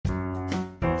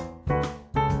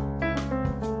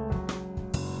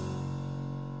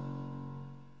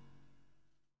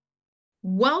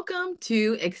Welcome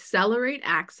to Accelerate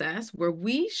Access, where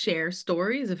we share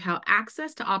stories of how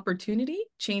access to opportunity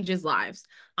changes lives.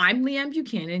 I'm Leanne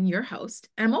Buchanan, your host,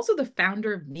 and I'm also the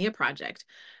founder of NIA Project,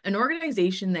 an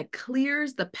organization that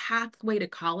clears the pathway to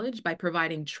college by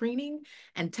providing training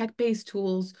and tech-based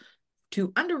tools to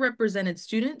underrepresented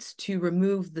students to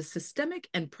remove the systemic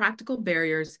and practical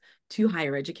barriers to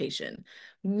higher education.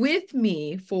 With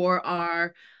me for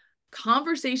our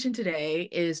conversation today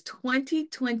is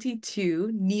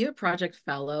 2022 NIA Project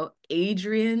Fellow,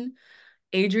 Adrian.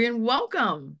 Adrian,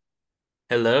 welcome.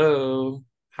 Hello.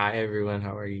 Hi, everyone.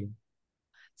 How are you?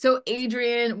 So,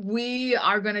 Adrian, we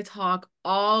are going to talk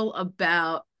all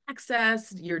about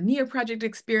access, your NIA project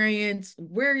experience,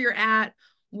 where you're at,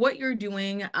 what you're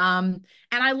doing. And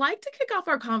I like to kick off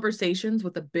our conversations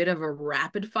with a bit of a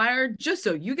rapid fire, just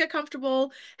so you get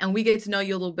comfortable and we get to know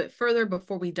you a little bit further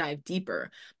before we dive deeper.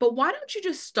 But why don't you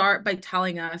just start by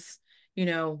telling us, you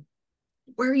know,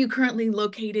 where are you currently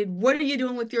located? What are you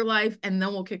doing with your life? And then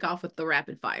we'll kick off with the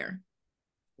rapid fire.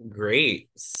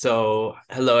 Great. So,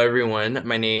 hello, everyone.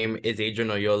 My name is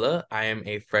Adrian Oyola. I am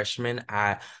a freshman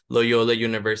at Loyola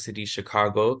University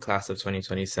Chicago, class of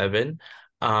 2027.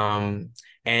 Um,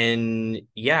 and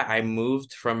yeah, I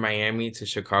moved from Miami to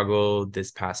Chicago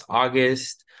this past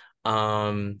August.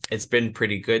 It's been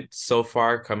pretty good so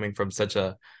far, coming from such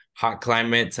a hot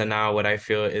climate to now what I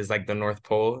feel is like the North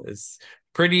Pole. Is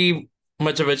pretty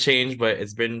much of a change, but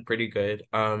it's been pretty good.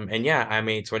 And yeah, I'm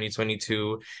a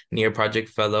 2022 NIA Project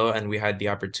Fellow, and we had the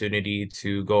opportunity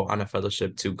to go on a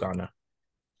fellowship to Ghana.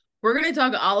 We're going to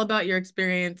talk all about your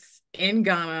experience in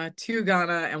Ghana, to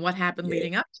Ghana, and what happened Yeah.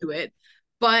 leading up to it.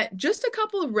 But just a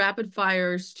couple of rapid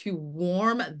fires to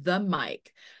warm the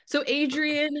mic. So,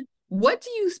 Adrian, what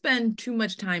do you spend too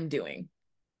much time doing?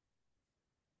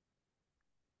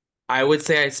 I would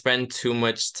say I spend too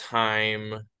much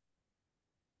time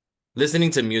listening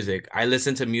to music. I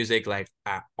listen to music like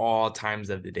at all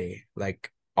times of the day,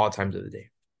 like all times of the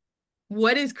day.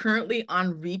 What is currently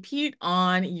on repeat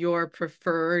on your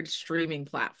preferred streaming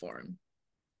platform?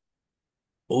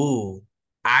 Oh,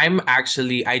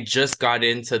 I just got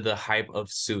into the hype of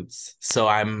Suits. So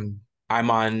I'm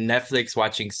on Netflix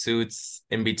watching Suits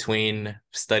in between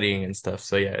studying and stuff.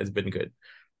 So yeah, it's been good.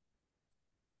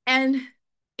 And,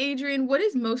 Adrian, what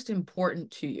is most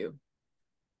important to you?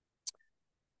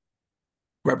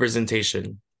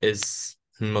 Representation is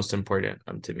most important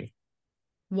to me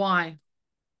Why?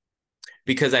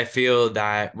 because I feel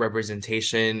that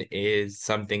representation is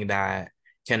something that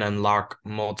can unlock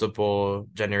multiple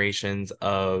generations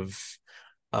of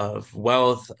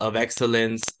wealth, of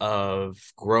excellence, of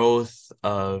growth,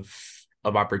 of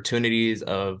opportunities,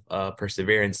 of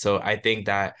perseverance. So I think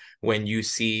that when you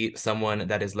see someone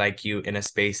that is like you in a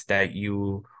space that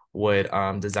you would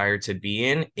desire to be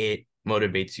in, it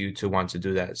motivates you to want to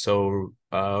do that. So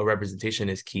representation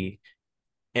is key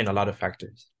in a lot of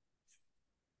factors.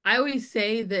 I always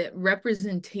say that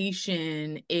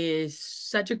representation is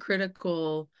such a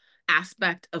critical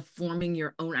aspect of forming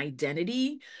your own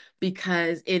identity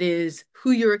because it is who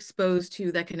you're exposed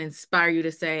to that can inspire you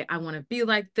to say, I want to be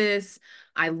like this.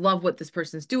 I love what this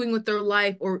person's doing with their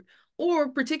life, or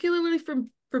particularly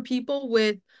for people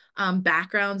with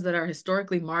backgrounds that are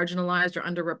historically marginalized or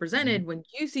Mhm. underrepresented, when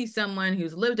you see someone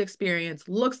whose lived experience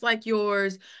looks like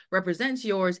yours, represents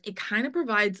yours, it kind of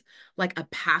provides like a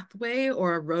pathway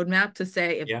or a roadmap to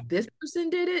say, if Yeah, this person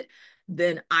did it,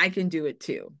 then I can do it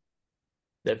too.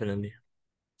 definitely.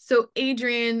 So,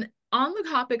 Adrian, on the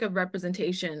topic of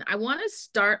representation, I want to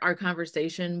start our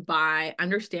conversation by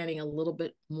understanding a little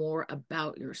bit more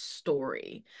about your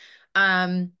story.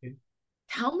 Um,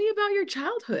 Tell me about your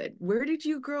childhood. Where did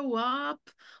you grow up?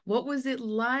 What was it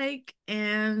like?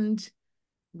 And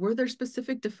were there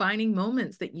specific defining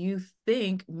moments that you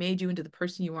think made you into the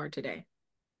person you are today?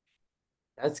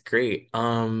 That's great.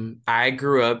 I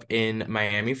grew up in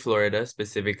Miami, Florida,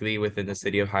 specifically within the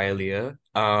city of Hialeah.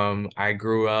 I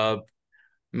grew up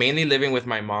mainly living with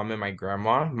my mom and my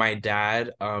grandma. My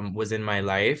dad was in my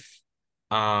life.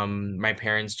 My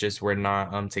parents just were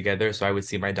not together, so I would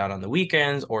see my dad on the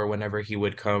weekends or whenever he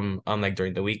would come like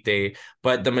during the weekday.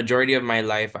 But the majority of my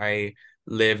life I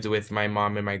lived with my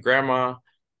mom and my grandma.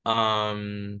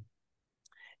 Um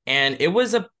and it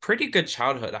was a pretty good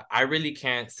childhood. I really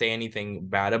can't say anything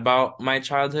bad about my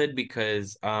childhood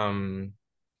because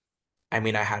I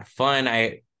mean I had fun.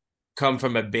 I come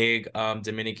from a big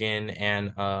Dominican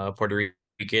and Puerto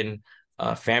Rican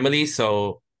family.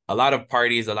 So a lot of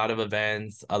parties, a lot of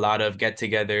events, a lot of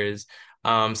get-togethers.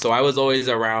 So I was always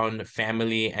around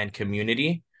family and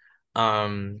community.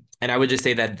 And I would just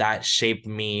say that that shaped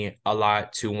me a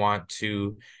lot to want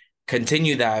to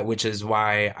continue that, which is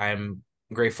why I'm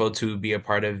grateful to be a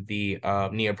part of the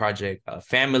Nia Project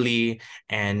family,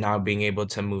 and now being able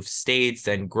to move states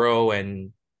and grow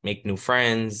and make new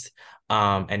friends,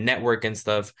 and network and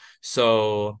stuff.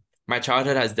 So my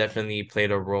childhood has definitely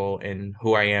played a role in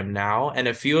who I am now. And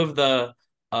a few of the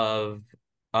of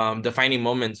defining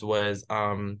moments was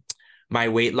my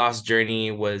weight loss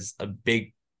journey was a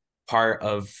big part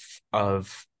of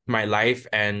my life,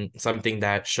 and something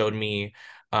that showed me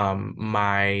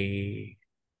my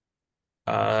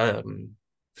um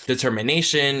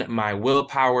determination, my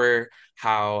willpower,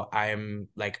 how I'm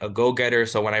like a go-getter.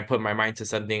 So when I put my mind to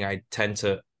something, I tend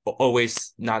to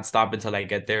always not stop until I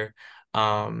get there.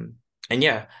 Um, and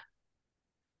yeah,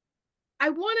 I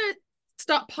want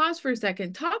to pause for a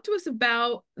second. Talk to us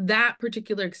about that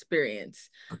particular experience,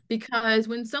 because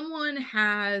when someone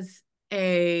has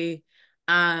a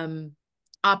um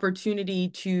opportunity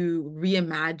to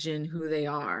reimagine who they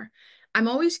are, I'm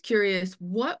always curious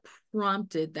what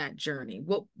prompted that journey.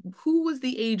 Who was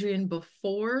the Adrian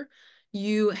before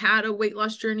you had a weight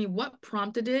loss journey? What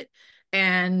prompted it?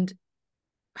 And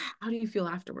how do you feel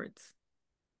afterwards?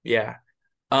 yeah.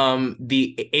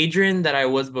 The Adrian that I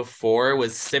was before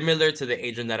was similar to the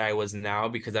Adrian that I was now,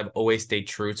 because I've always stayed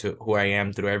true to who I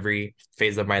am through every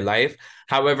phase of my life.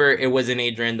 However, it was an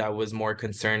Adrian that was more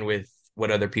concerned with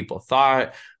what other people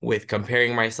thought, with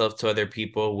comparing myself to other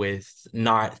people, with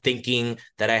not thinking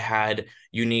that I had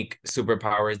unique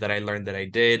superpowers that I learned that I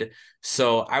did.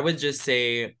 So I would just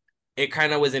say it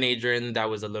kind of was an Adrian that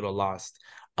was a little lost.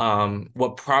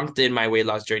 What prompted my weight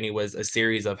loss journey was a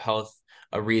series of health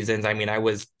reasons. I mean, I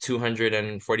was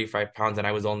 245 pounds and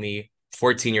I was only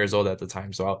 14 years old at the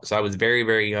time. So I was very,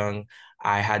 very young.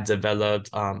 I had developed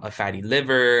a fatty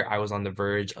liver. I was on the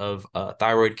verge of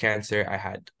thyroid cancer. I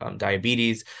had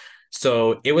diabetes.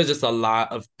 So it was just a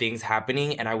lot of things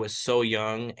happening, and I was so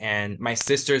young. And my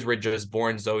sisters were just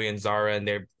born, Zoe and Zara, and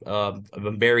they're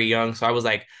very young. So I was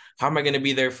like, how am I going to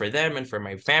be there for them and for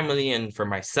my family and for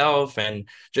myself, and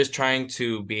just trying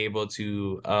to be able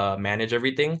to manage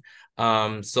everything.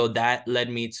 So that led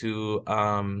me to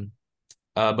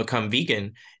become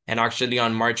vegan. And actually,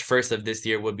 on March 1st of this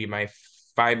year would be my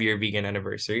 5-year vegan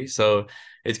anniversary. So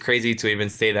it's crazy to even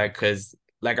say that, because,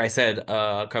 like I said,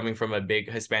 coming from a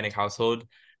big Hispanic household,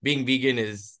 being vegan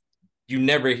is, you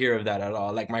never hear of that at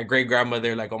all. Like my great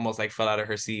grandmother, like almost like fell out of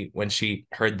her seat when she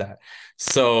heard that.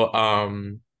 So,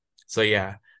 so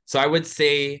yeah. So I would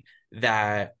say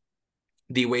that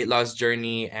the weight loss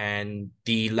journey and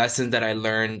the lessons that I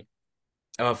learned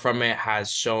from it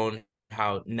has shown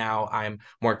how now I'm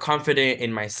more confident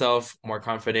in myself, more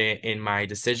confident in my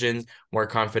decisions, more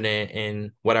confident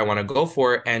in what I want to go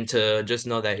for, and to just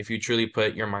know that if you truly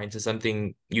put your mind to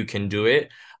something, you can do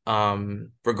it,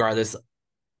 regardless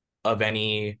of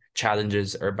any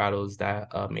challenges or battles that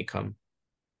may come.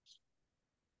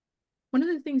 One of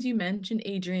the things you mentioned,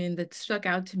 Adrian, that stuck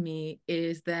out to me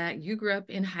is that you grew up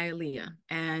in Hialeah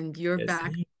and your Yes.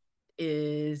 back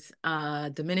is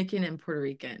Dominican and Puerto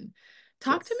Rican.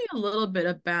 Talk to Yes. me a little bit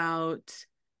about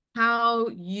how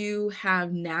you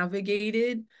have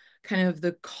navigated kind of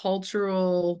the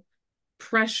cultural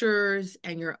pressures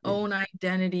and your Yeah. own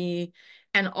identity,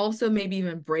 and also maybe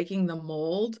even breaking the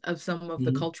mold of some of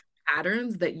the Mhm. cultural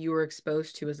patterns that you were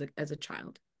exposed to as a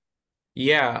child.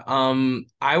 Yeah,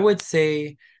 I would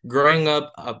say growing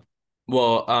up,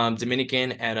 well,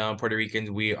 Dominican and Puerto Ricans,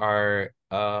 we are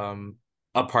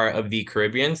a part of the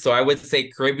Caribbean. So I would say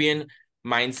Caribbean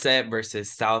mindset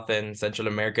versus South and Central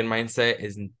American mindset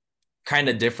is kind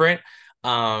of different.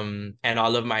 And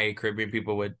all of my Caribbean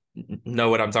people would know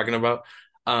what I'm talking about.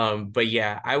 But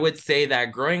yeah, I would say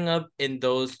that growing up in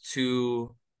those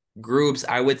two groups,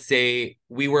 I would say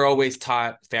we were always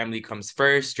taught family comes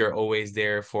first. You're always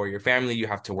there for your family. You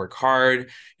have to work hard.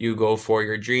 You go for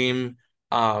your dream.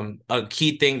 A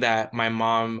key thing that my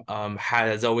mom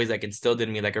has always like instilled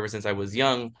in me, like ever since I was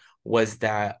young, was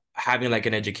that having like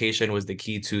an education was the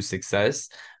key to success.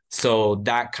 So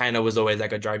that kind of was always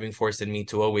like a driving force in me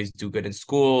to always do good in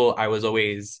school. I was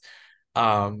always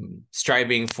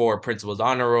striving for principal's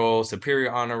honor roll,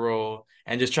 superior honor roll,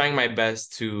 and just trying my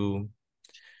best to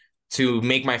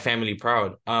make my family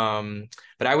proud.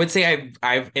 But I would say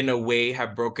I've in a way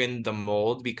have broken the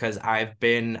mold, because I've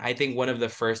been, I think, one of the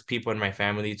first people in my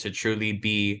family to truly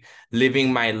be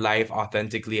living my life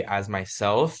authentically as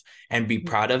myself and be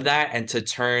proud of that, and to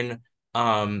turn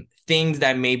things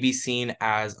that may be seen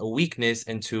as a weakness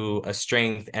into a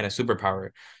strength and a superpower.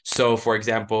 So for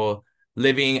example,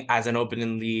 living as an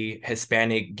openly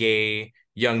Hispanic gay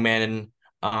young man,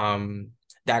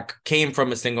 that came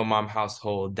from a single mom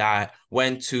household, that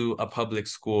went to a public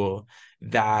school,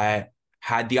 that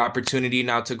had the opportunity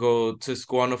now to go to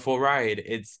school on a full ride.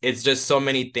 It's just so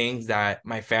many things that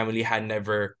my family had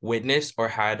never witnessed or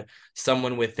had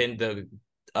someone within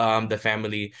the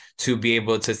family to be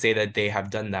able to say that they have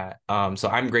done that. So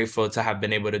I'm grateful to have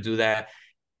been able to do that.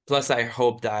 Plus, I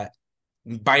hope that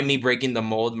by me breaking the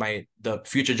mold, the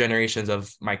future generations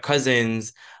of my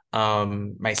cousins,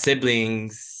 my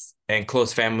siblings, and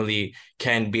close family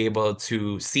can be able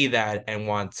to see that and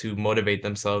want to motivate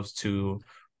themselves to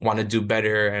want to do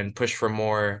better and push for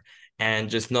more,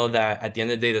 and just know that at the end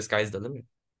of the day, the sky's the limit.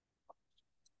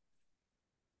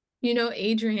 You know,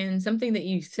 Adrian, something that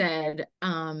you said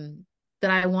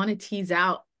that I want to tease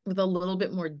out with a little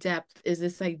bit more depth is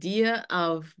this idea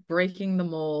of breaking the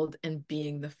mold and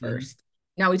being the Mhm. first.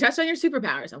 Now, we touched on your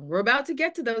superpowers, and we're about to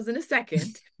get to those in a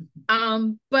second.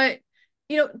 But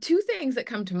you know, two things that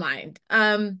come to mind.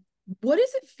 What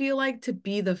does it feel like to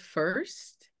be the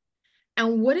first?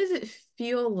 And what does it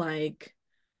feel like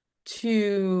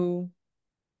to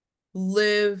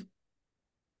live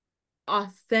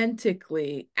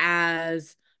authentically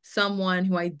as someone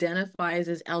who identifies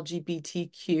as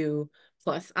LGBTQ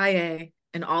plus IA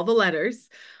and all the letters,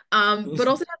 but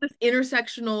also have this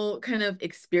intersectional kind of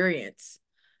experience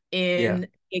Yeah. in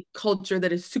a culture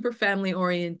that is super family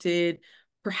oriented,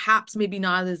 perhaps maybe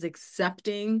not as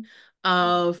accepting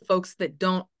of folks that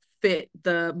don't fit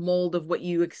the mold of what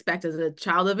you expect as a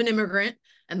child of an immigrant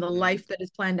and the Mhm. life that is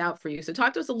planned out for you. So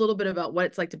talk to us a little bit about what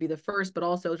it's like to be the first, but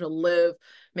also to live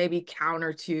maybe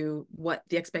counter to what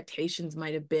the expectations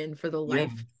might have been for the Yeah.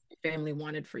 life your family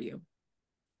wanted for you.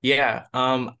 Yeah.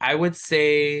 Um, I would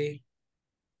say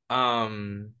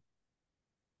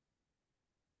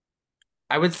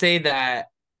that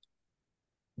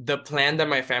the plan that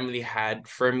my family had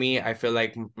for me, I feel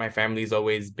like my family's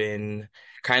always been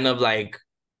kind of like,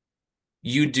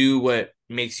 you do what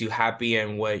makes you happy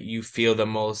and what you feel the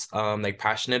most like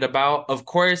passionate about. Of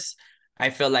course, I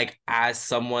feel like as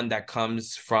someone that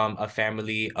comes from a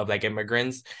family of like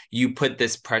immigrants, you put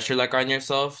this pressure like on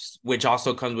yourself, which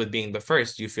also comes with being the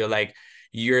first. You feel like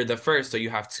you're the first, so you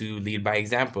have to lead by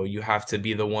example. You have to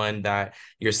be the one that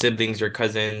your siblings, your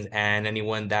cousins, and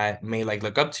anyone that may like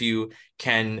look up to you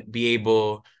can be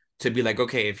able to be like,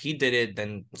 okay, if he did it,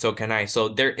 then so can I. So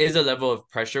there is a level of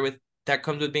pressure with that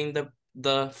comes with being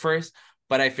the first,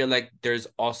 but I feel like there's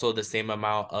also the same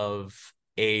amount of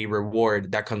a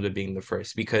reward that comes with being the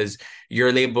first, because you're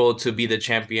able to be the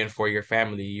champion for your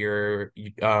family. You're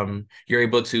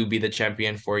able to be the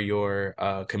champion for your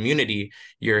community,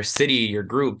 your city, your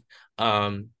group.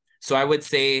 So I would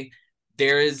say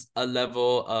there is a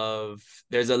level of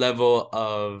there's a level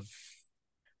of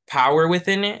power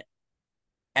within it,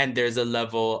 and there's a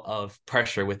level of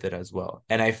pressure with it as well.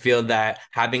 And I feel that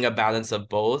having a balance of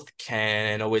both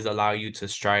can always allow you to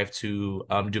strive to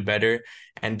do better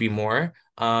and be more.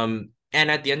 And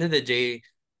at the end of the day,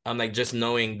 like just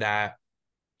knowing that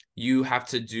you have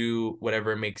to do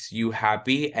whatever makes you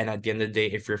happy. And at the end of the day,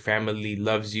 if your family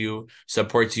loves you,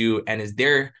 supports you, and is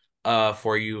there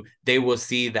for you, they will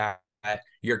see that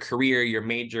your career, your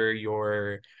major,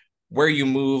 your where you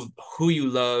move, who you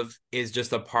love is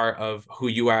just a part of who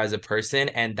you are as a person,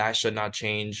 and that should not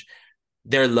change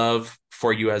their love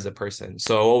for you as a person.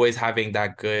 So always having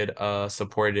that good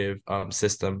supportive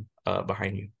system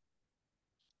behind you.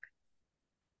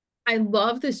 I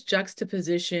love this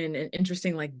juxtaposition and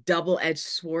interesting, like double-edged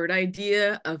sword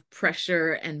idea of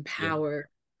pressure and Yeah. power.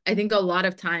 I think a lot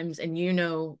of times, and you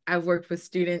know, I've worked with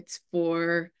students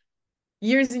for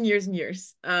years and years and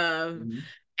years. Mhm.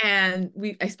 And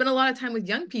I spent a lot of time with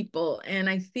young people, and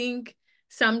I think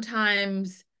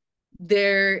sometimes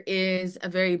there is a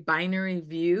very binary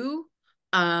view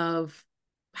of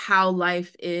how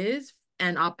life is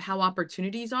and how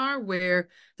opportunities are, where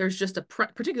there's just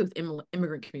particularly with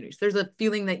immigrant communities, there's a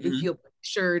feeling that you Mhm. feel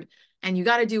pressured and you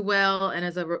got to do well. And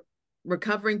as a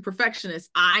recovering perfectionist,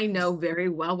 I know very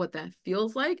well what that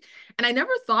feels like. And I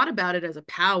never thought about it as a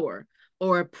power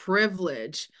or a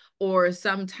privilege or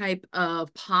some type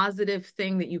of positive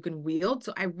thing that you can wield.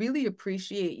 So I really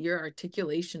appreciate your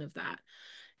articulation of that.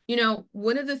 You know,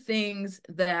 one of the things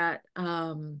that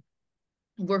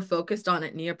we're focused on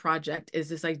at NIA Project is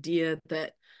this idea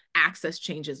that access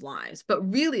changes lives. But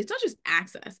really, it's not just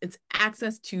access, it's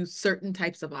access to certain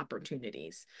types of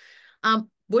opportunities.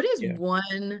 What is Yeah.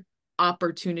 one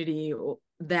opportunity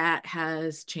that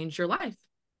has changed your life?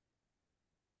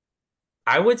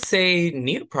 I would say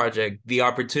Nia Project, the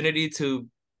opportunity to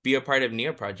be a part of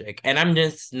Nia Project. And I'm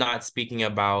just not speaking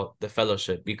about the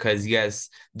fellowship, because yes,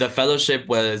 the fellowship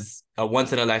was a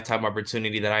once in a lifetime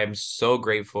opportunity that I am so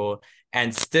grateful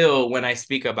And still, when I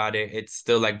speak about it, it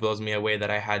still like blows me away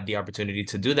that I had the opportunity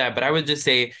to do that. But I would just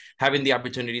say having the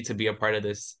opportunity to be a part of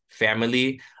this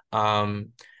family, um,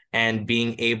 and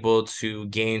being able to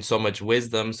gain so much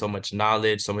wisdom, so much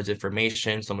knowledge, so much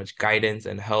information, so much guidance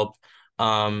and help,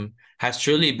 has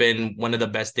truly been one of the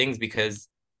best things, because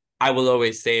I will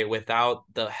always say without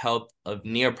the help of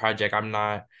Near Project, I'm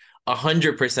not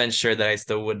 100% sure that I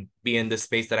still would be in the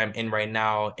space that I'm in right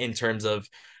now in terms of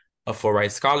a full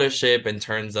ride scholarship, in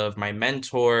terms of my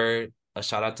mentor. A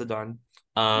shout out to Don.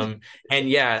 And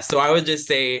yeah, so I would just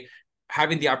say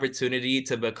having the opportunity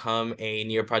to become a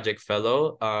Near Project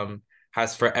Fellow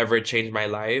has forever changed my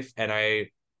life, and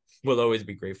I will always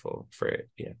be grateful for it.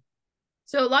 Yeah.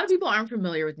 So a lot of people aren't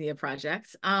familiar with NIA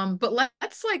projects, but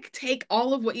let's like take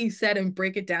all of what you said and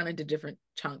break it down into different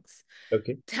chunks.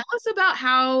 Okay. Tell us about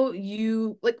how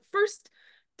you like first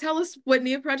tell us what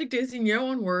NIA project is in your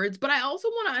own words, but I also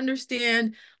want to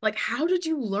understand like how did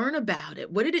you learn about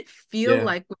it? What did it feel Yeah.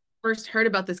 like when you first heard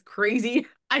about this crazy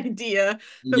idea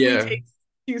that we Yeah. take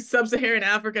to sub-Saharan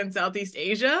Africa and Southeast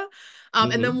Asia?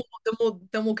 And then Hmm.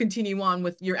 we'll continue on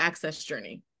with your access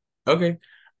journey. Okay.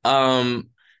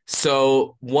 Um,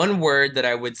 so one word that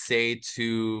I would say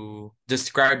to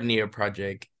describe Neo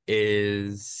Project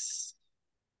is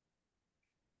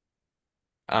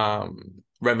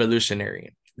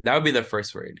revolutionary. That would be the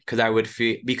first word,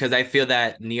 because I feel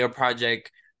that Neo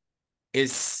Project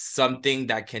is something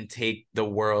that can take the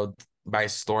world by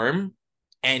storm,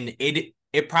 and it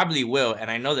probably will,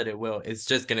 and I know that it will. It's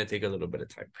just going to take a little bit of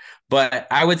time. But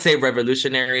I would say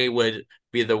revolutionary would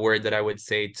be the word that I would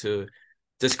say to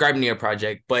describe Neo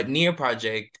Project. But Neo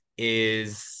Project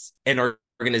is an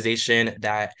organization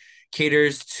that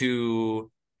caters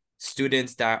to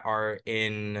students that are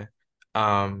in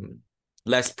um,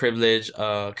 less privileged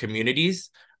communities,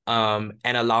 and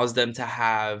allows them to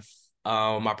have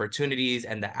opportunities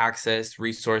and the access,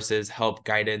 resources, help,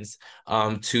 guidance,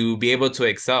 to be able to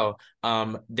excel.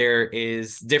 There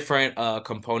is different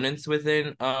components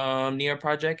within NEA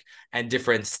project and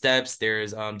different steps.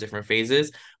 There's different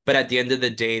phases, but at the end of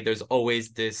the day, there's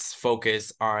always this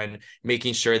focus on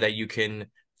making sure that you can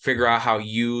figure out how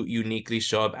you uniquely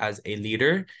show up as a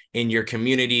leader in your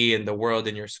community, in the world,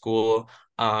 in your school,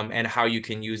 and how you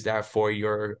can use that for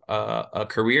your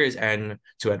careers and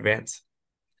to advance.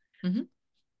 Mhm.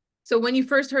 So when you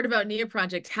first heard about Nia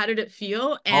Project, how did it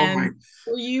feel? Oh my,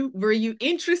 And were you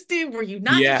interested? Were you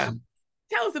not yeah. interested?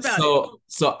 Tell us about it.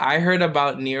 So I heard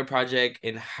about Near Project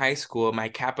in high school. My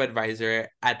CAP advisor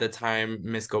at the time,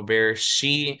 Miss Gobert,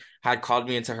 she had called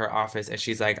me into her office and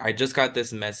she's like, I just got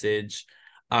this message.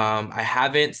 I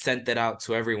haven't sent it out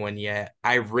to everyone yet.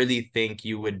 I really think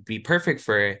you would be perfect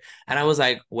for it. And I was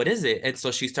like, what is it? And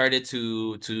so she started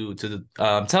to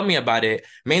tell me about it,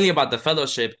 mainly about the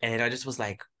fellowship. And I just was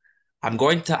like, I'm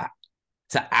going to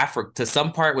Africa, to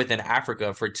some part within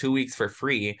Africa for 2 weeks for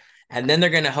free. And then they're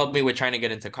gonna help me with trying to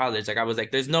get into college. Like I was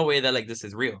like, there's no way that like this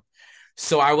is real.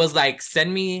 So I was like,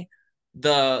 send me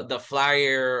the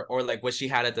flyer or like what she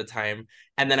had at the time.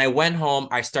 And then I went home.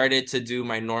 I started to do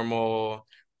my normal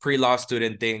pre-law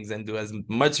student things and do as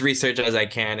much research as I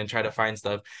can and try to find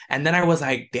stuff. And then I was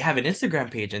like, they have an Instagram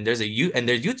page and there's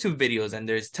YouTube videos and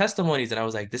there's testimonies. And I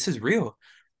was like, this is real.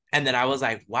 And then I was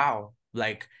like, wow,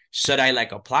 like, should I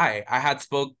like apply? I had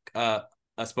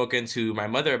spoken to my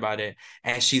mother about it,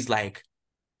 and she's like,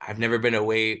 I've never been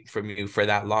away from you for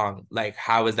that long. Like,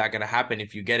 how is that gonna happen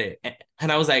if you get it?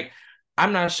 And I was like,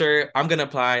 I'm not sure. I'm gonna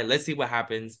apply. Let's see what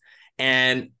happens.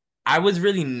 And I was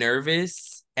really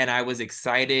nervous and I was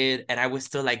excited, and I was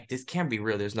still like, this can't be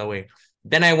real. There's no way.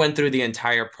 Then I went through the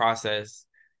entire process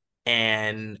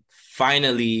and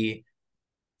finally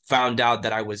found out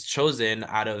that I was chosen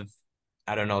out of,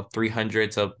 I don't know,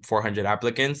 300 to 400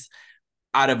 applicants,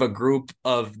 out of a group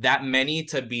of that many,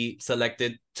 to be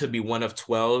selected to be one of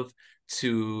 12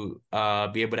 to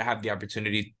be able to have the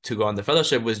opportunity to go on the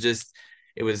fellowship was just,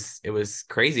 it was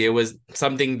crazy. It was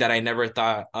something that I never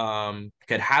thought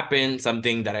could happen,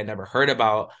 something that I never heard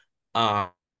about. Um,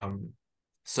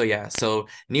 so yeah, so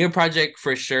Neo Project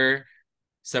for sure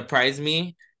surprised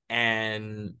me,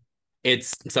 and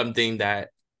it's something that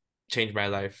changed my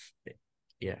life.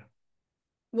 Yeah.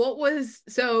 What was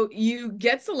so you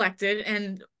get selected,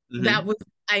 and that Hmm. was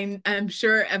I'm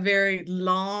sure a very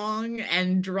long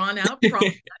and drawn out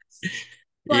process.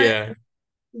 But Yeah.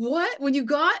 what when you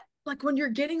got like when you're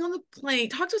getting on the plane,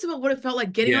 talk to us about what it felt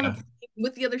like getting on the Yeah. plane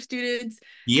with the other students,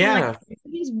 and like Yeah.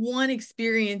 there's one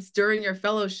experience during your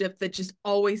fellowship that just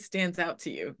always stands out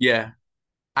to you. Yeah.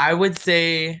 I would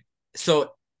say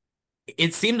so.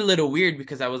 It seemed a little weird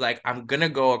because I was like, I'm gonna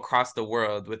go across the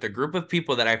world with a group of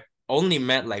people that I've only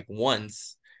met like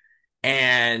once,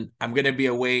 and I'm gonna be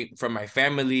away from my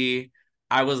family.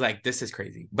 I was like, this is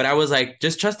crazy. But I was like,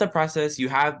 just trust the process. You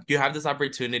have this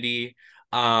opportunity.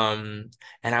 Um,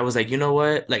 and I was like, you know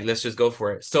what? Like, let's just go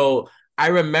for it. So I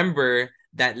remember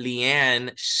that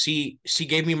Leanne, she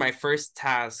gave me my first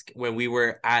task when we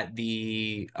were at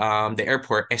the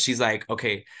airport, and she's like,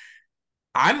 okay,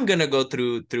 I'm gonna go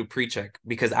through pre-check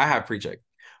because I have pre-check.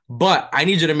 But I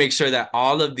need you to make sure that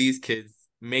all of these kids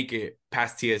make it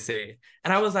past TSA.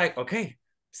 And I was like, okay.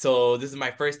 So this is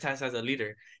my first test as a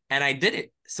leader. And I did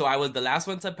it. So I was the last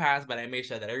one to pass, but I made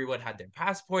sure that everyone had their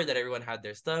passport, that everyone had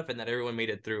their stuff, and that everyone made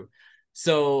it through.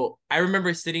 So I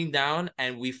remember sitting down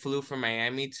and we flew from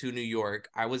Miami to New York.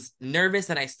 I was nervous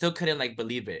and I still couldn't like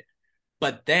believe it.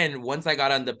 But then once I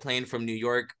got on the plane from New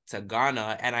York to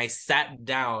Ghana and I sat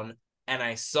down and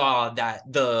I saw that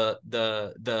the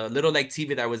little like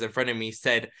TV that was in front of me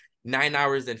said 9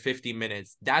 hours and 50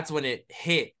 minutes. That's when it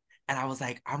hit. And I was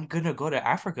like, I'm gonna go to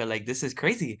Africa. Like, this is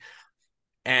crazy.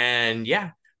 And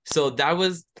yeah, so that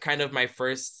was kind of my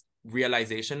first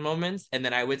realization moments. And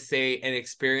then I would say an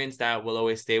experience that will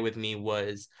always stay with me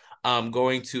was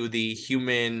going to the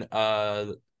human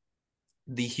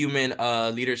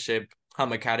leadership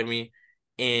academy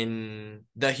in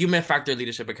the human factor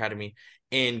leadership academy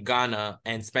in Ghana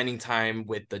and spending time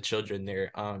with the children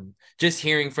there, just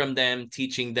hearing from them,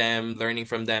 teaching them, learning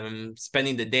from them,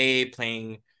 spending the day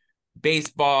playing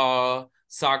baseball,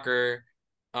 soccer,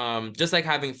 just like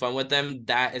having fun with them.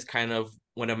 That is kind of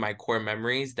one of my core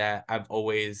memories that I've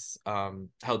always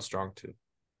held strong to.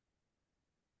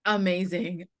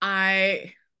 Amazing.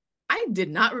 I did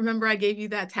not remember I gave you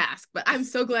that task, but I'm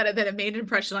so glad that it made an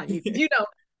impression on you.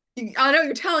 I know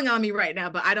you're telling on me right now,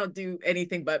 but I don't do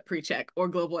anything but pre-check or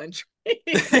global entry.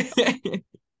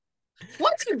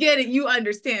 Once you get it, you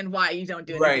understand why you don't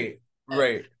do anything. Right,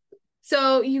 right.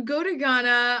 So you go to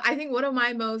Ghana. I think one of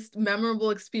my most memorable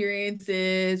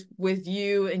experiences with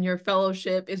you and your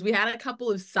fellowship is we had a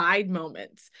couple of side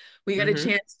moments. We got a Mm-hmm,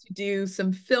 chance to do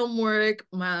some film work,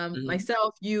 mm-hmm,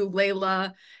 myself, you,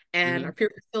 Layla, and mm-hmm, our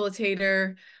peer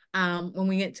facilitator. When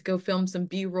we get to go film some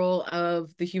B-roll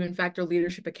of the Human Factor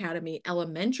Leadership Academy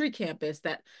elementary campus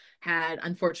that had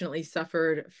unfortunately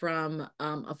suffered from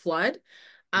a flood.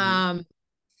 mm-hmm. Um,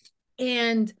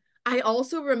 and I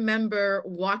also remember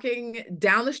walking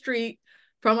down the street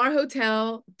from our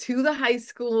hotel to the high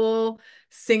school,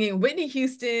 singing Whitney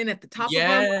Houston at the top of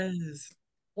our Yes.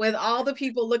 with all the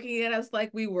people looking at us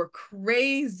like we were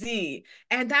crazy.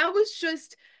 And that was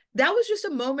just a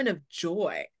moment of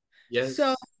joy.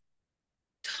 So Yes.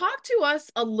 talk to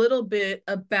us a little bit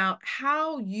about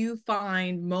how you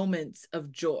find moments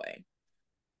of joy.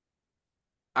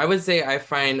 I would say I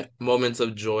find moments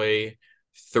of joy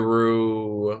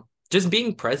through just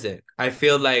being present. I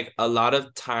feel like a lot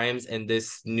of times in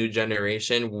this new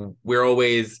generation, we're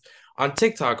always on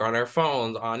TikTok, on our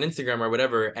phones, on Instagram or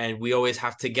whatever, and we always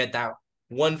have to get that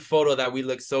one photo that we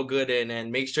look so good in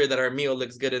and make sure that our meal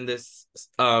looks good in this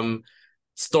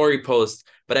story post.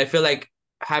 But I feel like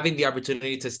having the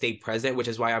opportunity to stay present, which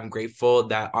is why I'm grateful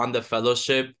that on the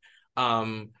fellowship,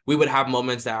 we would have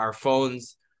moments that our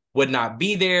phones would not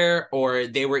be there, or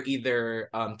they were either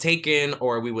taken,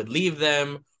 or we would leave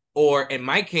them. Or in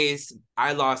my case,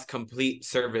 I lost complete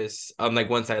service like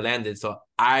once I landed. So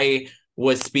I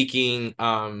was speaking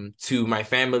to my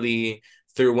family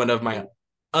through one of my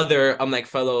other like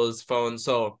fellows' phones.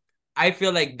 So I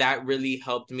feel like that really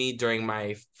helped me during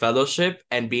my fellowship,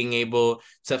 and being able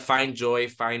to find joy,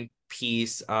 find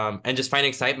peace, and just find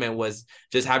excitement was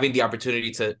just having the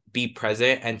opportunity to be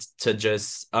present and to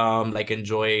just like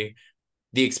enjoy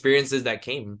the experiences that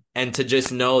came, and to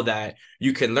just know that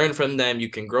you can learn from them, you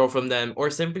can grow from them, or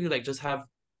simply like just have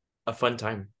a fun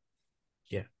time.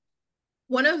 Yeah.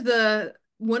 One of the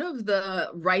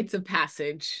rites of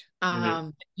passage Mm-hmm.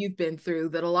 you've been through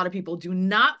that a lot of people do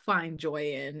not find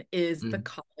joy in is the Mm-hmm.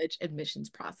 college admissions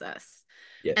process.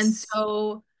 And Yes.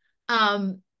 so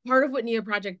part of what Nia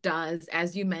Project does,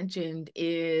 as you mentioned,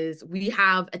 is we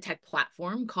have a tech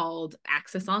platform called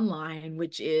Access Online,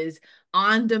 which is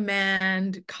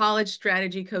on-demand college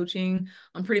strategy coaching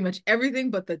on pretty much everything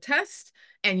but the test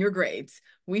and your grades.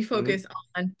 We Mm-hmm. focus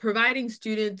on providing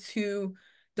students who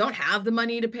don't have the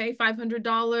money to pay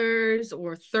 $500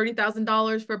 or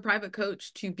 $30,000 for a private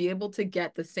coach to be able to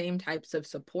get the same types of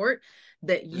support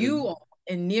that you Mm-hmm. all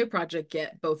in Nia Project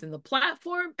get, both in the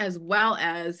platform as well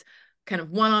as kind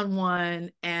of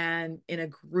one-on-one and in a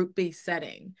group-based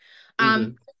setting.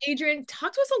 Mm-hmm. Adrian,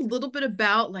 talk to us a little bit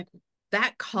about like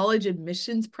that college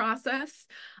admissions process.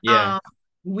 Yeah. Um,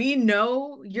 we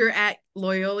know you're at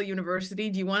Loyola University.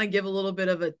 Do you want to give a little bit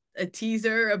of a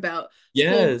teaser about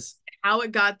full Yes. how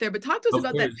it got there? But talk to us Of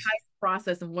about that course.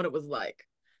 process and what it was like.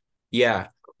 Yeah.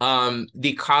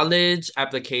 The college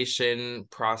application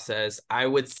process, I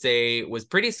would say, was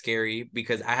pretty scary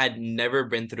because I had never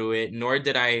been through it, nor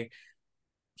did I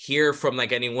hear from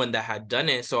like anyone that had done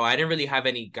it. So I didn't really have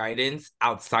any guidance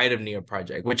outside of Neo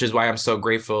Project, which is why I'm so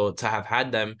grateful to have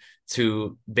had them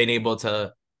to been able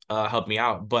to help me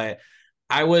out. But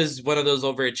I was one of those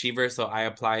overachievers, so I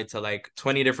applied to like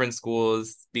 20 different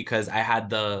schools because I had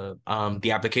the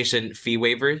application fee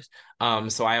waivers.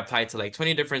 So I applied to like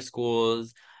 20 different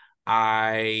schools.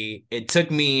 I It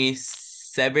took me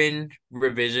 7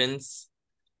 revisions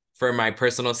for my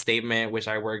personal statement, which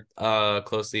I worked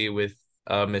closely with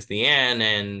Miss Leanne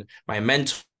and my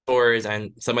mentors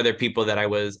and some other people that I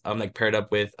was like paired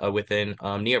up with within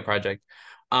Nia Project.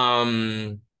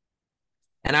 Um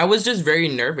and I was just very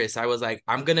nervous. I was like,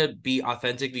 I'm gonna be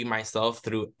authentically myself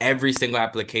through every single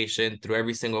application, through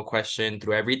every single question,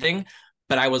 through everything.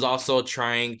 But I was also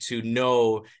trying to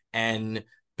know and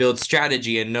build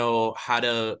strategy and know how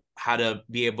to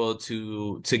be able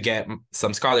to get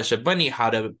some scholarship money, how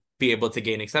to be able to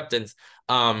gain acceptance.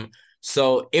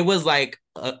 So it was like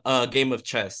a game of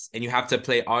chess, and you have to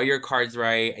play all your cards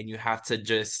right, and you have to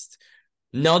just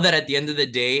know that at the end of the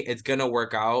day, it's gonna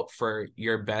work out for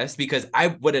your best because I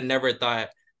would have never thought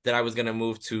that I was gonna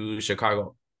move to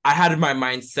Chicago. I had my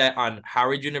mind set on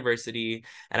Howard University,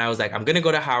 and I was like, I'm gonna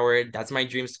go to Howard. That's my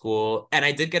dream school, and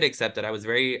I did get accepted. I was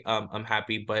very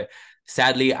happy, but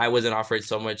sadly, I wasn't offered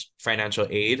so much financial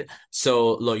aid.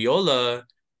 So Loyola,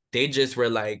 they just were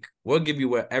like, "We'll give you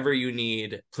whatever you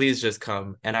need. Please just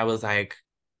come." And I was like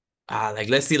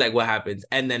let's see like what happens.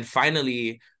 And then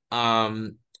finally,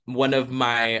 one of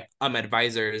my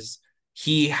advisors,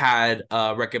 he had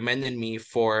recommended me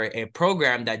for a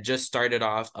program that just started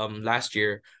off last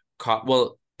year, called,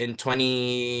 well, in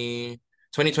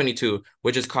 2022,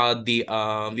 which is called the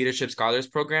Leadership Scholars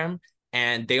Program.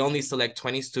 And they only select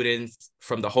 20 students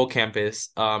from the whole campus,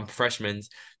 freshmen,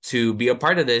 to be a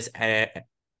part of this. And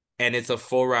it's a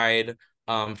full ride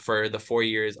for the 4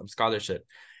 years of scholarship.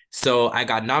 So I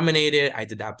got nominated. I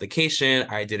did the application.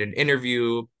 I did an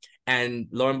interview, and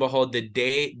lo and behold,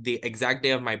 the exact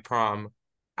day of my prom,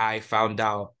 I found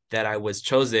out that I was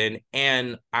chosen,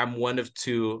 and I'm one of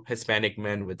 2 Hispanic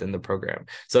men within the program.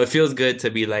 So it feels good to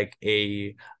be like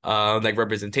a like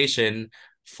representation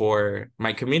for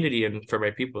my community and for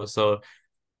my people. So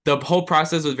the whole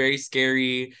process was very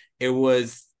scary. It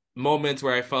was moments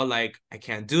where I felt like I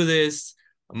can't do this,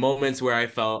 moments where I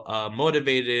felt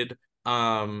motivated.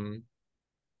 Um,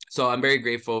 so I'm very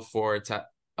grateful for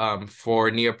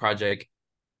Nia Project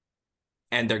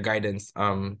and their guidance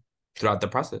throughout the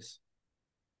process.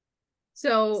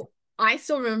 So I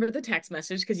still remember the text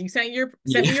message because you sent me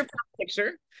Yeah. your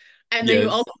picture, and then you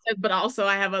Yes. also said, "But also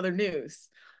I have other news."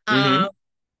 Mm-hmm. Um,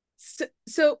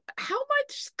 so how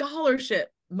much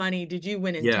scholarship money did you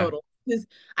win in Yeah. total? Because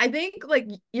I think like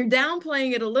you're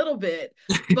downplaying it a little bit,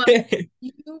 but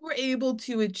you were able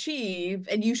to achieve,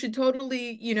 and you should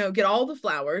totally, get all the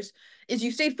flowers, is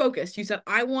you stayed focused. You said,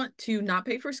 I want to not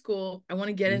pay for school. I want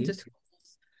to get into Mm-hmm.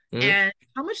 schools. Mm-hmm. And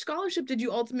how much scholarship did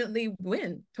you ultimately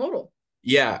win total?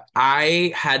 Yeah,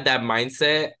 I had that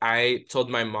mindset. I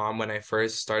told my mom when I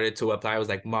first started to apply, I was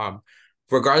like, Mom,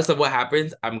 regardless of what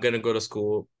happens, I'm gonna go to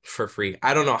school for free.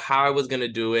 I don't know how I was gonna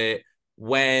do it,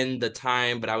 when, the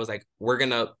time, but I was like, we're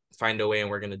gonna find a way and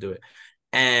we're gonna do it.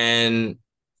 And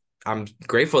I'm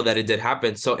grateful that it did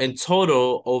happen. So in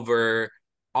total, over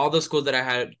all the schools that I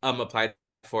had applied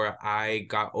for, I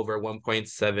got over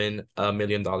 $1.7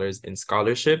 million in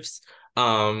scholarships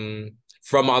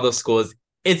from all the schools.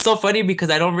 It's so funny because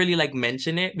I don't really like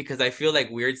mention it because I feel like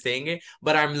weird saying it,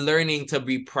 but I'm learning to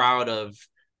be proud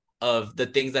of the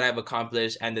things that I've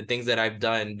accomplished and the things that I've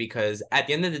done, because at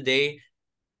the end of the day,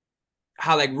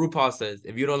 how like RuPaul says,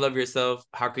 if you don't love yourself,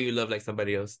 how can you love like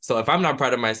somebody else? So if I'm not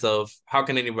proud of myself, how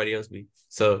can anybody else be?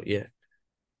 So yeah.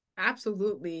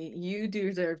 Absolutely. You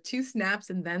deserve 2 snaps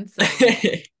and then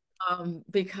some.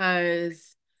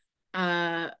 Because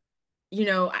uh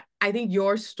I think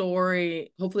your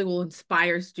story hopefully will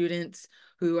inspire students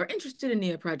who are interested in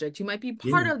NEA Project, who might be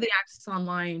part Yeah. of the Access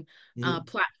Online Mhm.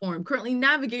 platform, currently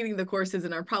navigating the courses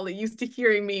and are probably used to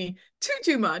hearing me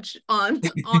too much on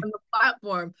on the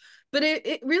platform. But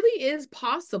it really is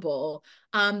possible.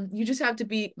 You just have to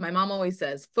be, my mom always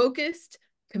says, focused,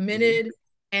 Mhm. committed,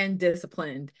 and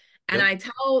disciplined. And Yep. I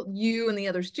tell you and the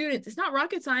other students, it's not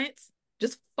rocket science.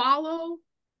 Just follow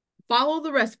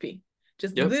the recipe.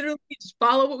 Just Yep. literally just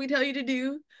follow what we tell you to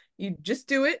do. You just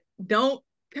do it. Don't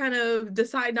kind of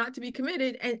decide not to be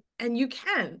committed, and you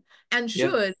can and Yeah.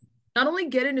 should not only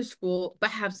get into school but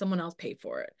have someone else pay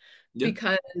for it, Yeah.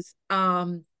 because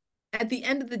at the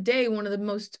end of the day, one of the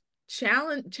most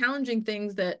challenging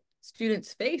things that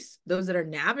students face, those that are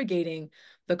navigating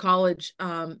the college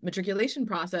matriculation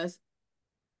process,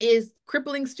 is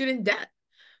crippling student debt.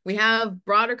 We have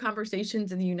broader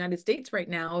conversations in the United States right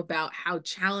now about how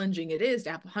challenging it is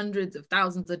to have hundreds of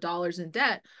thousands of dollars in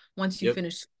debt once you Yep.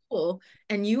 finish school.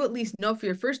 And you at least know for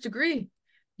your first degree,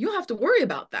 you don't have to worry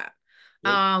about that,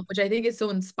 Yep. which I think is so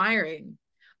inspiring.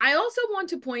 I also want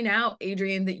to point out,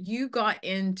 Adrian, that you got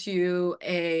into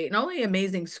a not only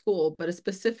amazing school, but a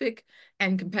specific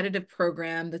and competitive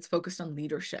program that's focused on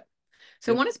leadership.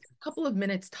 So I Yep. want to spend a couple of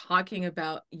minutes talking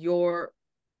about your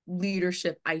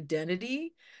leadership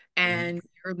identity Mhm. and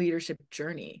your leadership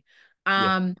journey.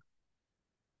 Yeah. Um,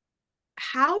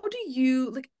 how do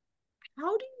you like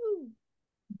how do you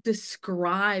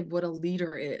describe what a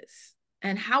leader is?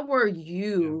 And how are Yeah.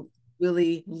 you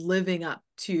really living up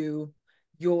to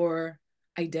your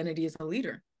identity as a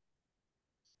leader?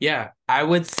 Yeah, I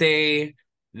would say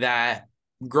that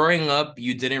growing up,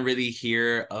 you didn't really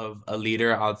hear of a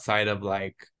leader outside of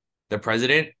like the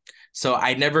president. So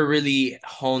I never really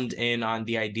honed in on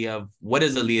the idea of what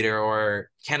is a leader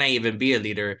or can I even be a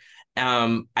leader?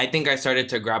 I think I started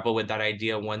to grapple with that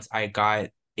idea once I got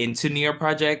into Neo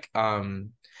Project.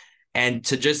 And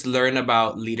to just learn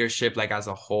about leadership like as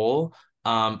a whole.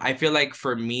 I feel like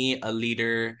for me, a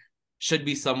leader should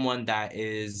be someone that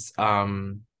is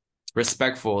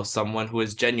respectful, someone who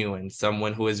is genuine,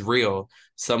 someone who is real,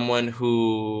 someone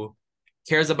who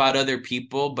cares about other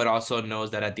people, but also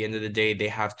knows that at the end of the day, they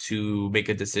have to make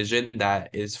a decision that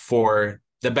is for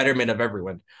the betterment of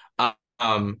everyone.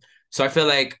 Um, so I feel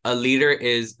like a leader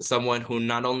is someone who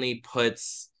not only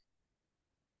puts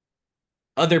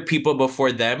other people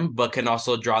before them, but can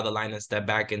also draw the line and step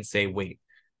back and say, wait,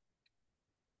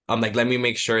 I'm like, let me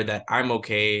make sure that I'm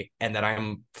okay and that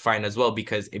I'm fine as well.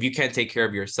 Because if you can't take care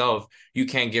of yourself, you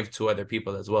can't give to other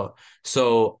people as well.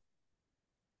 So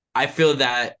I feel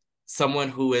that someone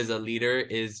who is a leader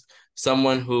is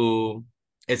someone who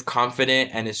is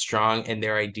confident and is strong in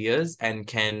their ideas and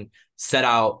can set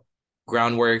out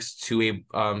groundworks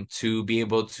to be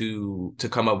able to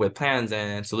come up with plans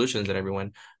and solutions that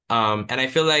everyone. And I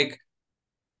feel like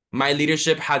my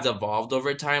leadership has evolved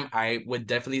over time. I would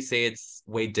definitely say it's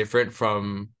way different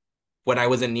from when I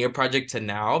was in Nia Project to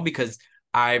now because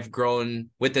I've grown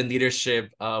within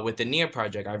leadership within Nia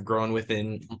Project. I've grown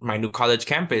within my new college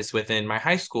campus, within my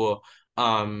high school.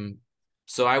 Um,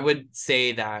 so I would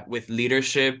say that with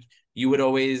leadership, you would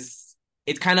always,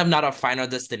 it's kind of not a final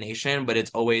destination, but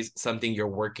it's always something you're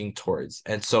working towards.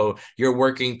 And so you're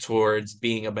working towards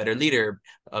being a better leader,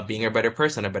 being a better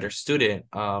person, a better student.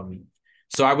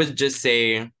 So I would just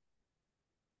say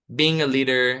being a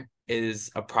leader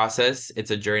is a process,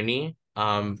 it's a journey.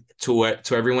 To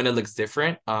everyone it looks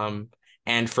different.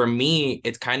 And for me,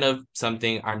 it's kind of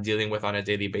something I'm dealing with on a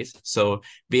daily basis. So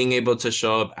being able to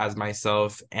show up as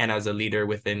myself and as a leader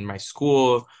within my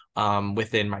school,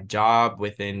 within my job,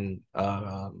 within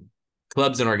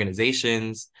clubs and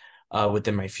organizations,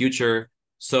 within my future.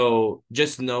 So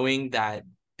just knowing that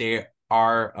there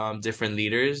are different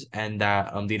leaders and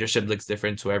that leadership looks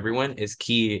different to everyone is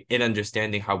key in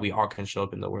understanding how we all can show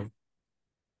up in the world.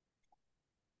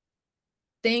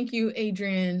 Thank you,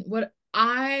 Adrian. What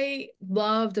I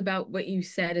loved about what you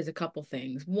said is a couple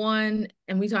things. One,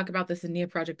 and we talk about this in Nia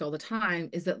Project all the time,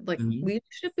 is that like Mhm.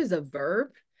 leadership is a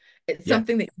verb. It's Yeah.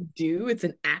 something that you do, it's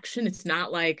an action. It's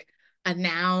not like a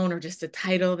noun or just a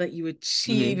title that you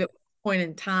achieve Hmm. at one point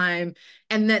in time.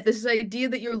 And that this idea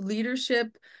that your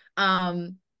leadership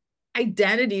um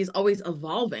identity is always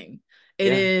evolving.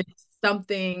 It Yeah. is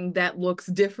something that looks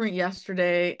different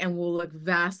yesterday and will look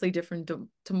vastly different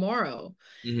tomorrow.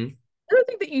 Hmm. The other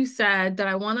thing that you said that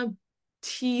I want to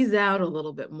tease out a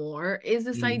little bit more is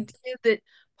this Hmm. idea that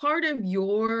part of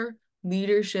your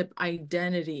leadership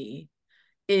identity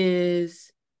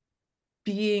is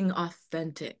being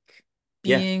authentic,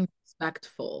 Yeah. being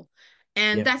respectful.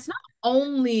 And Yeah. that's not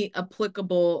only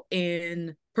applicable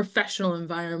in professional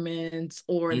environments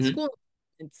or in Hmm. school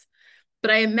environments,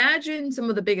 but I imagine some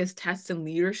of the biggest tests in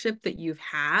leadership that you've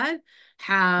had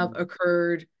have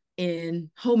occurred in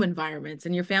home environments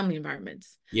and your family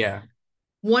environments. Yeah.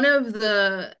 One of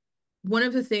the one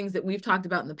of the things that we've talked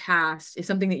about in the past is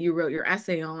something that you wrote your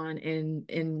essay on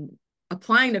in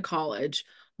applying to college,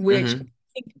 which I Hmm.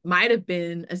 think might have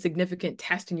been a significant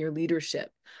test in your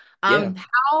leadership. Yeah.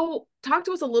 How talk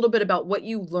to us a little bit about what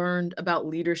you learned about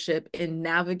leadership in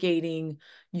navigating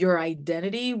your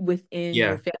identity within your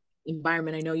Yeah. family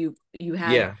environment. I know you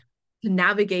had Yeah. to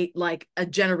navigate like a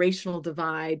generational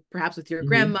divide, perhaps with your Hmm.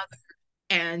 grandmother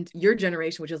and your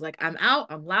generation, which is like, I'm out,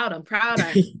 I'm loud, I'm proud,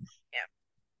 I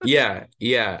am. Yeah,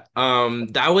 yeah.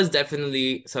 That was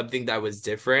definitely something that was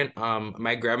different.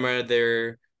 My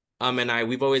grandmother, and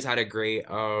we've always had a great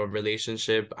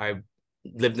relationship. I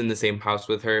lived in the same house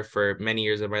with her for many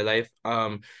years of my life.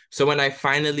 So when I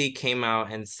finally came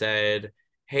out and said,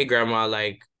 "Hey, grandma,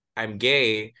 like I'm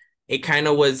gay," it kind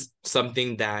of was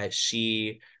something that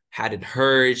she hadn't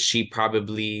heard. She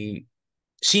probably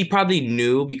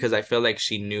knew because I feel like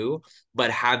she knew,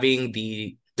 but having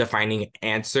the defining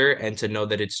answer and to know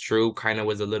that it's true kind of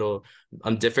was a little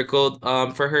difficult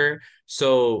for her.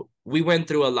 So we went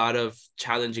through a lot of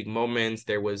challenging moments.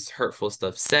 There was hurtful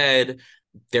stuff said.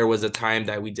 There was a time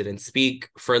that we didn't speak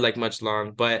for like much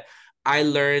long, but I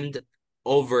learned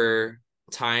over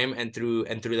time and through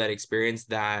that experience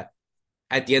that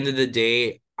at the end of the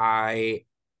day, I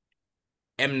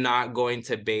am not going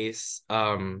to base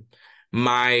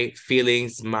my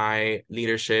feelings, my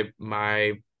leadership,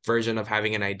 my version of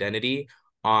having an identity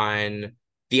on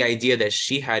the idea that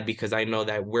she had because I know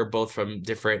that we're both from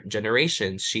different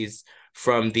generations. She's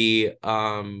from the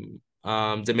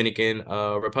Dominican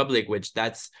Republic, which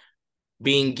that's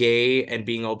being gay and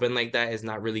being open like that is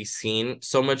not really seen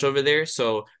so much over there.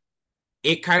 So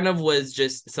it kind of was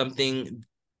just something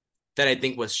that I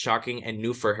think was shocking and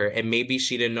new for her. And maybe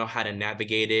she didn't know how to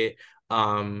navigate it.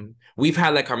 We've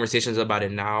had like conversations about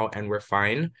it now and we're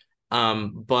fine.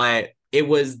 But it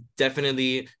was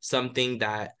definitely something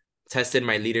that tested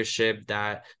my leadership,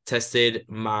 that tested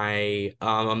my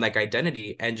like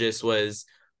identity and just was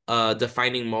a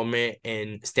defining moment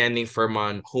in standing firm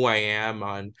on who I am,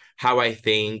 on how I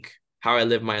think, how I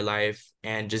live my life,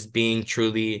 and just being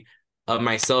truly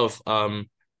myself.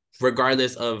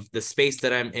 Regardless of the space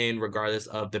that I'm in, regardless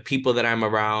of the people that I'm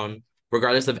around,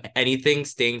 regardless of anything,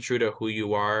 staying true to who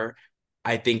you are,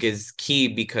 I think is key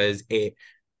because it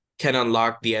can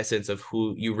unlock the essence of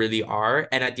who you really are.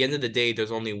 And at the end of the day,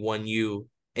 there's only one you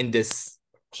in this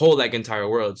whole like entire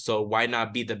world. So why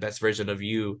not be the best version of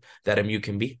you that you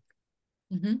can be?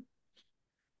 Mhm.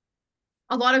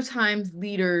 A lot of times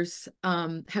leaders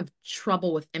have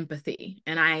trouble with empathy.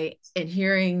 And in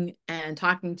hearing and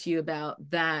talking to you about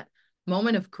that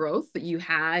moment of growth that you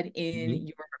had in Mm-hmm.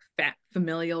 your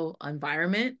familial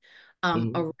environment,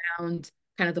 Mm-hmm. around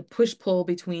kind of the push pull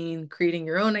between creating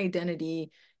your own identity,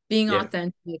 being Yeah.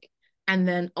 authentic, and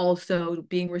then also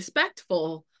being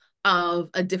respectful of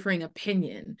a differing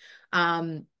opinion.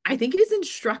 I think it is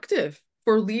instructive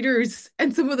for leaders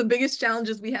and some of the biggest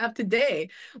challenges we have today,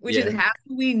 which is Yeah. how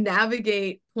do we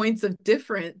navigate points of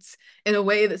difference in a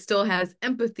way that still has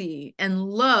empathy and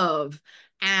love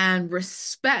and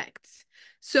respect.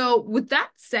 So, with that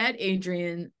said,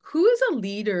 Adrian, who is a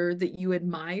leader that you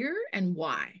admire and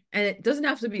why? And it doesn't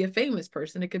have to be a famous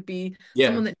person, it could be Yeah.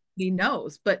 someone that he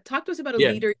knows, but talk to us about a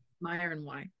Yeah. leader you admire and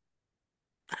why.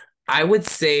 I would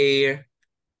say,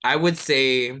 I would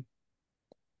say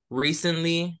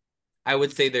recently, I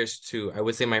would say there's two. I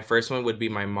would say my first one would be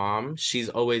my mom. She's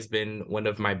always been one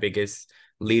of my biggest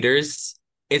leaders.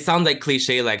 It sounds like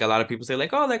cliche, like a lot of people say,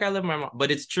 like, oh, like I love my mom, but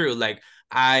it's true. Like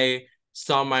I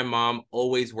saw my mom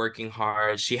always working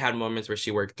hard. She had moments where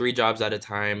she worked three jobs at a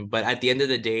time, but at the end of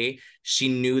the day, she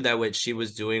knew that what she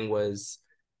was doing was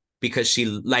because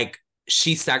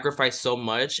she sacrificed so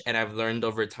much, and I've learned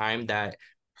over time that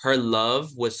her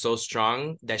love was so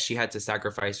strong that she had to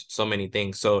sacrifice so many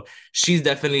things. So she's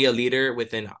definitely a leader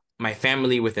within my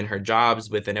family, within her jobs,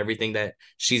 within everything that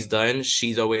she's done.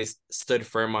 She's always stood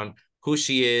firm on who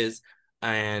she is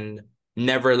and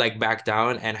never like backed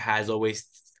down, and has always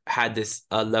had this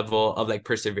level of like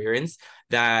perseverance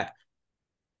that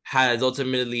has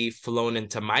ultimately flown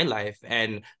into my life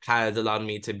and has allowed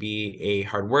me to be a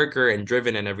hard worker and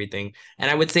driven and everything.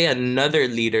 And I would say another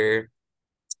leader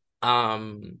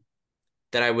um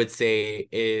that I would say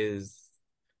is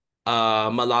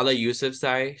Malala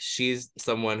Yousafzai. She's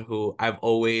someone who I've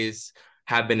always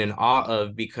have been in awe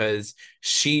of because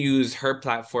she used her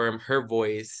platform, her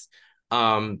voice,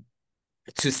 um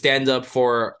to stand up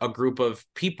for a group of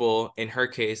people, in her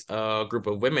case, a group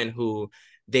of women who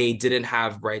they didn't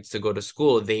have rights to go to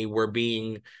school. They were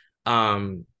being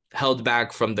held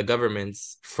back from the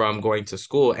governments from going to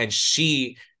school. And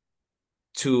she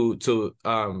to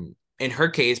in her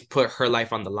case put her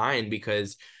life on the line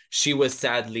because she was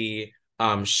sadly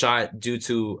shot due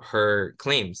to her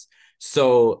claims.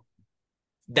 So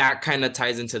that kind of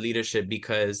ties into leadership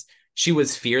because she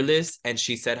was fearless and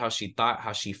she said how she thought,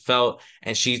 how she felt,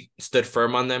 and she stood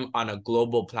firm on them on a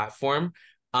global platform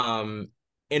um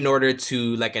in order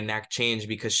to like enact change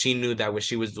because she knew that what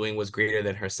she was doing was greater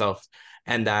than herself,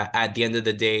 and that at the end of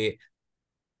the day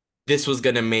this was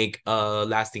going to make a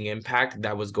lasting impact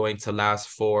that was going to last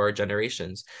for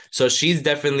generations. So she's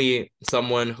definitely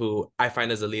someone who I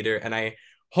find as a leader, and I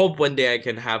hope one day I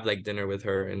can have like dinner with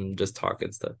her and just talk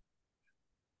and stuff.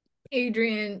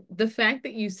 Adrian, the fact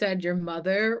that you said your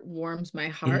mother warms my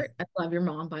heart. I love your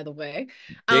mom, by the way.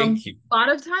 Thank you. A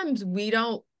lot of times we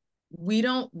don't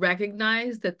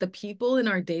recognize that the people in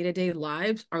our day-to-day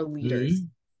lives are leaders. Mhm.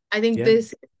 I think Yeah.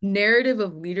 this narrative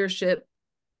of leadership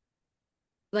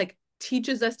like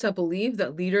teaches us to believe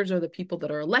that leaders are the people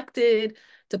that are elected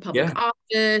to public Yeah.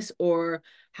 office or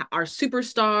are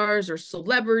superstars or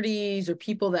celebrities or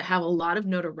people that have a lot of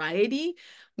notoriety, Yeah.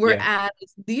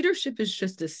 whereas leadership is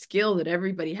just a skill that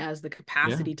everybody has the Yeah.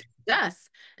 capacity to possess.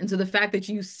 And so the fact that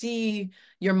you see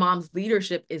your mom's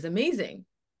leadership is amazing.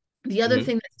 The other Hmm.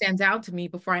 thing that stands out to me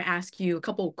before I ask you a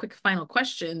couple quick final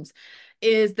questions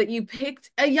is that you picked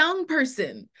a young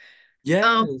person.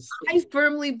 um, Yes. I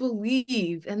firmly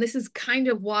believe, and this is kind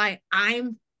of why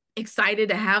I'm excited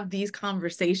to have these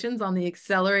conversations on the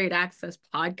Accelerate Access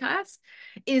podcast,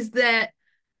 is that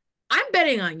I'm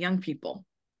betting on young people.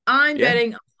 I'm Yeah.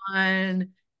 betting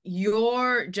on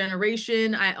your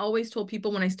generation. I always told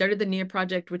people when I started the NIA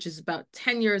project, which is about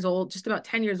 10 years old, just about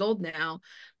 10 years old now,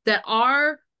 that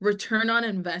our return on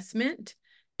investment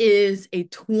is a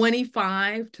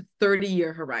 25 to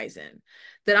 30-year horizon.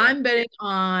 That Yeah. I'm betting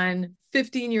on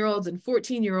 15-year-olds and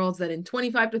 14-year-olds that in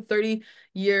 25 to 30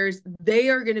 years, they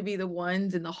are going to be the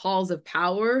ones in the halls of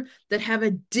power that have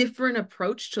a different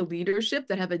approach to leadership,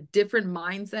 that have a different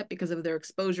mindset because of their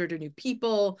exposure to new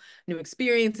people, new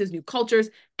experiences, new cultures,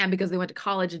 and because they went to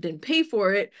college and didn't pay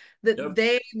for it, that Yep.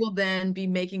 they will then be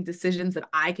making decisions that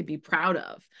I could be proud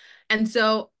of. And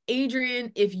so,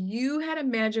 Adrian, if you had a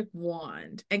magic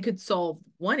wand and could solve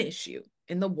one issue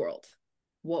in the world,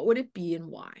 what would it be and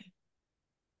why?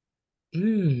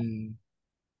 Mm,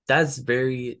 that's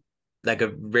like a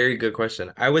very good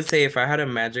question. I would say if I had a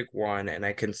magic wand and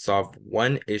I can solve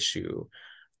one issue,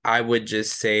 I would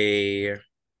just say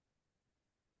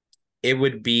it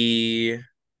would be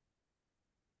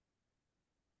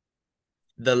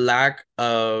the lack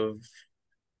of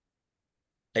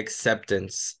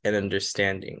acceptance and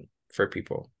understanding for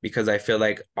people, because I feel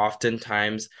like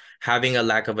oftentimes having a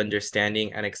lack of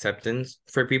understanding and acceptance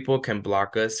for people can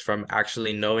block us from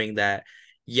actually knowing that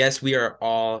yes, we are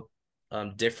all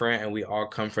different and we all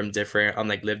come from different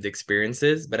like lived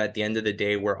experiences, but at the end of the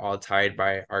day we're all tied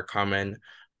by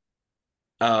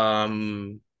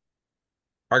um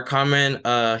our common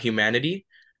humanity.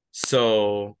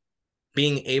 So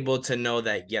being able to know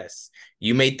that yes,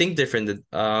 you may think different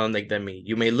than me,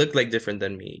 you may look like different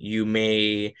than me, you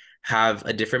may have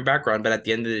a different background, but at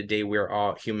the end of the day we're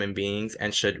all human beings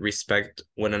and should respect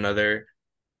one another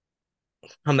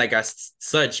like as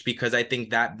such, because I think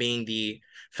that being the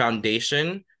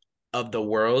foundation of the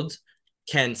world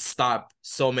can stop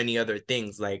so many other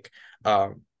things like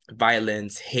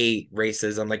violence, hate,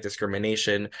 racism, like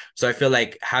discrimination. So I feel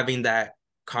like having that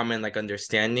common like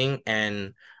understanding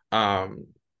um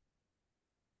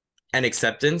and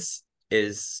acceptance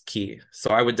is key.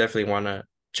 So I would definitely want to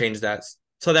change that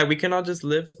so that we can all just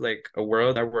live like a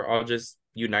world that we're all just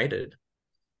united.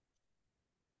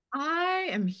 I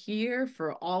am here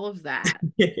for all of that.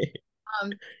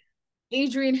 Um,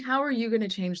 Adrian, how are you going to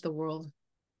change the world?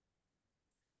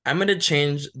 I'm going to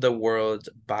change the world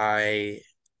by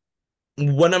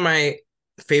one of my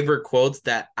favorite quotes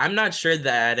that I'm not sure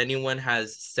that anyone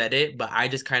has said it, but I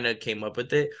just kind of came up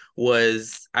with it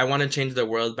was I want to change the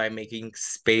world by making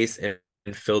space in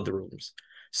filled rooms.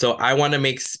 So I want to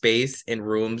make space in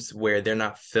rooms where they're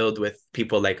not filled with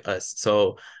people like us.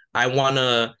 So I want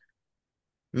to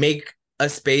make a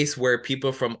space where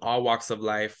people from all walks of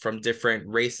life, from different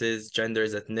races,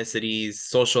 genders, ethnicities,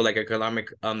 social like economic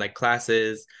like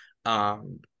classes,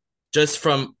 um just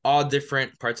from all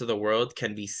different parts of the world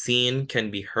can be seen, can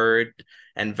be heard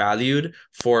and valued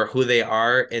for who they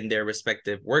are in their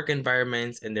respective work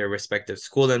environments, in their respective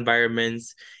school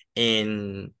environments,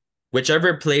 in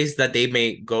whichever place that they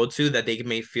may go to, that they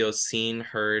may feel seen,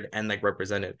 heard and like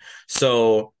represented.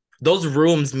 So those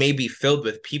rooms may be filled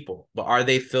with people, but are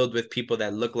they filled with people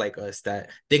that look like us, that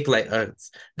think like us,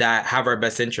 that have our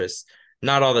best interests?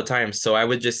 Not all the time. So I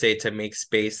would just say to make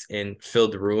space in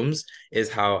filled rooms is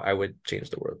how I would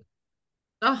change the world.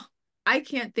 Oh, I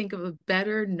can't think of a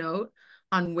better note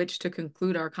on which to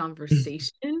conclude our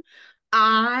conversation.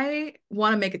 I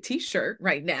want to make a t-shirt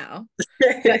right now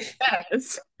that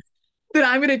says that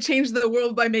I'm going to change the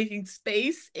world by making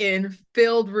space in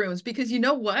filled rooms. Because you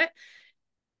know what?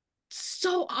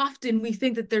 So often we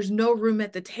think that there's no room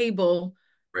at the table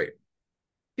Right.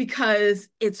 because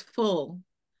it's full.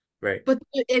 Right. But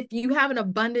if you have an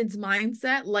abundance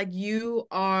mindset like you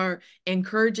are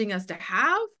encouraging us to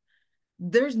have,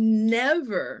 there's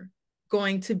never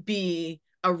going to be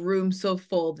a room so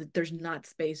full that there's not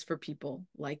space for people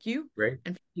like you Right.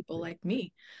 and for people Right. like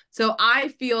me. So I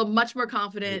feel much more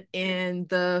confident in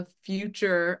the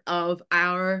future of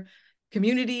our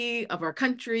community, of our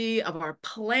country, of our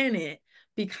planet,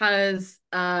 because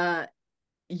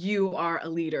you are a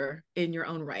leader in your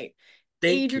own right.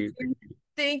 Thank Adrian, you.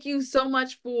 thank you so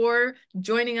much for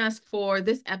joining us for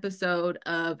this episode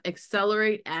of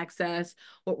Accelerate Access.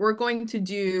 What we're going to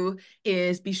do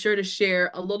is be sure to share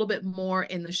a little bit more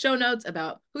in the show notes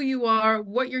about who you are,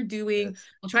 what you're doing. Yes.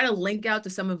 We'll try to link out to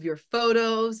some of your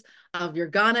photos of your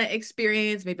Ghana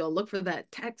experience. Maybe I'll look for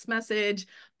that text message.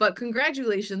 But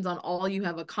congratulations on all you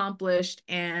have accomplished.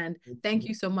 And thank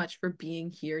you so much for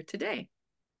being here today.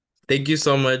 Thank you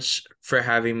so much for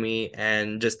having me.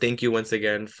 And just thank you once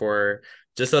again for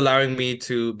just allowing me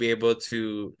to be able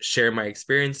to share my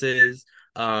experiences,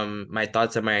 my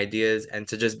thoughts and my ideas, and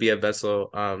to just be a vessel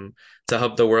to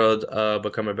help the world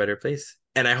become a better place.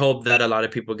 And I hope that a lot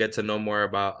of people get to know more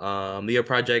about Leo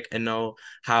Project and know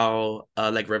how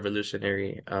like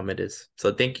revolutionary it is.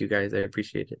 So thank you guys. I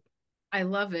appreciate it. I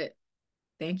love it.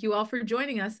 Thank you all for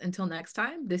joining us. Until next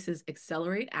time, this is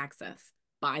Accelerate Access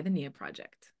by the NIA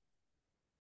Project.